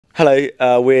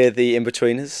Hello, we're the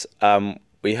Inbetweeners.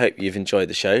 We hope you've enjoyed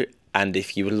the show, and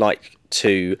if you would like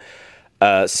to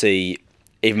see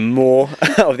even more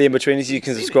of the Inbetweeners, you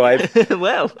can subscribe.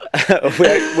 Well,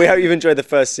 we hope you've enjoyed the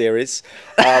first series.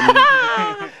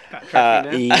 If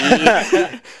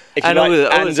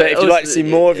you'd like to see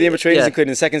more of the Inbetweeners,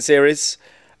 including the second series,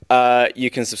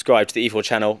 you can subscribe to the E4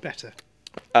 channel. Better.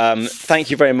 Thank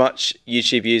you very much,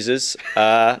 YouTube users,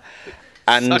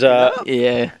 and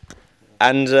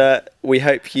we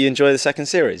hope you enjoy the second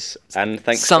series. And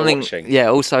thanks for watching. Yeah,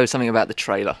 also something about the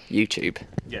trailer, YouTube.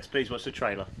 Yes, please watch the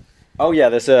trailer. Oh yeah,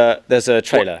 there's a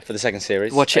trailer for the second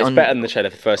series. Watch it it's better than the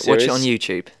trailer for the first series. Watch it on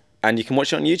YouTube. And you can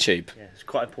watch it on YouTube. Yeah, it's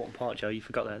quite an important part, Joe. You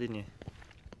forgot that, didn't you?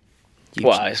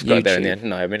 Well, it's got there in the end.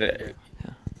 No, I mean,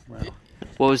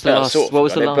 what was the last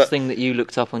thing that you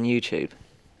looked up on YouTube?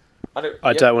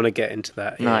 I don't want to get into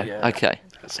that. No. Yeah. Okay.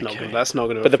 That's not going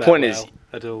to. But the point is,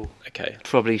 at all. Okay.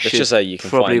 Probably Let's should. just say you can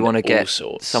probably find want to get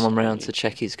sorts someone round to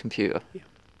check his computer. Yeah.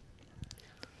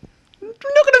 We're not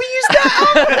going to use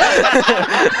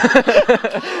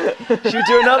that. Should we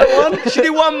do another one? Should we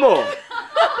do one more?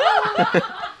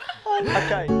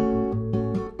 Okay.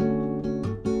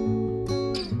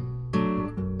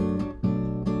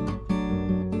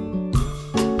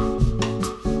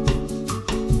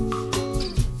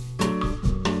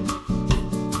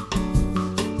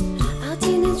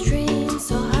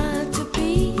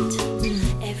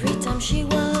 She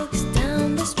walks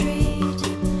down the street,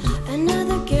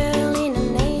 another girl in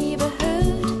a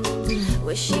neighborhood.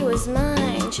 Wish she was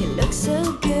mine, she looks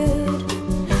so good.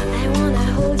 I wanna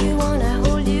hold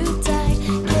you tight.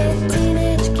 Get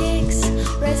teenage kicks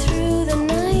right through the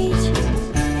night.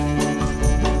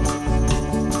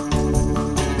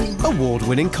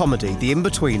 Award-winning comedy The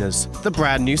Inbetweeners, the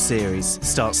brand new series,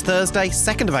 starts Thursday,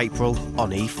 2nd of April on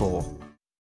E4.